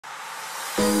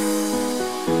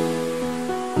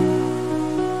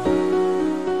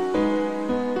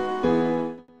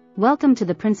Welcome to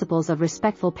the Principles of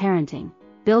Respectful Parenting,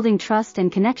 Building Trust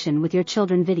and Connection with Your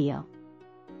Children video.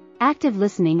 Active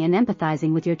listening and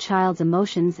empathizing with your child's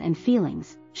emotions and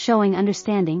feelings, showing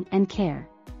understanding and care.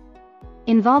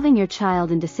 Involving your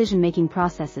child in decision-making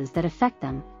processes that affect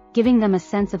them, giving them a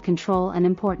sense of control and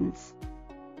importance.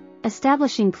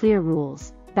 Establishing clear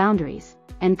rules, boundaries,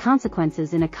 and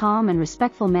consequences in a calm and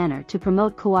respectful manner to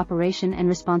promote cooperation and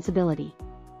responsibility.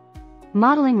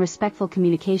 Modeling respectful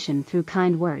communication through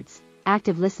kind words,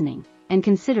 active listening, and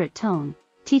considerate tone,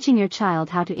 teaching your child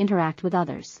how to interact with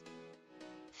others.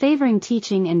 Favoring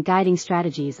teaching and guiding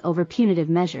strategies over punitive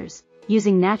measures,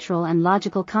 using natural and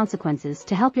logical consequences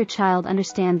to help your child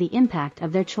understand the impact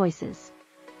of their choices.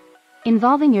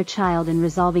 Involving your child in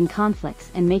resolving conflicts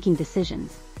and making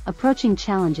decisions, approaching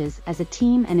challenges as a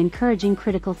team and encouraging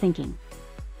critical thinking.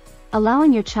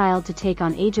 Allowing your child to take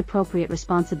on age-appropriate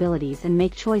responsibilities and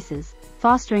make choices,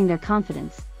 fostering their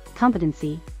confidence,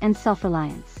 competency, and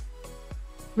self-reliance.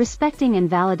 Respecting and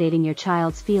validating your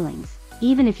child's feelings,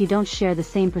 even if you don't share the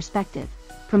same perspective,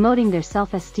 promoting their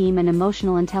self-esteem and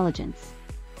emotional intelligence.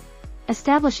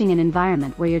 Establishing an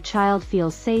environment where your child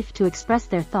feels safe to express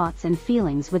their thoughts and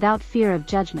feelings without fear of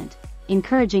judgment,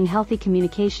 encouraging healthy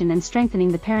communication and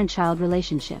strengthening the parent-child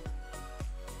relationship.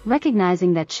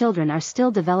 Recognizing that children are still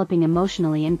developing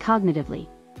emotionally and cognitively,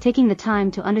 taking the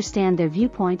time to understand their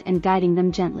viewpoint and guiding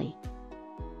them gently.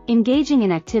 Engaging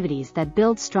in activities that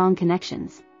build strong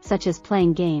connections, such as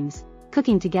playing games,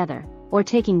 cooking together, or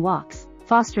taking walks,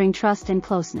 fostering trust and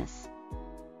closeness.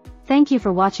 Thank you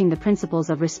for watching the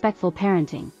Principles of Respectful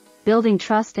Parenting, Building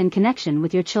Trust and Connection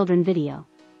with Your Children video.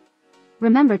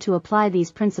 Remember to apply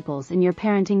these principles in your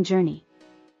parenting journey.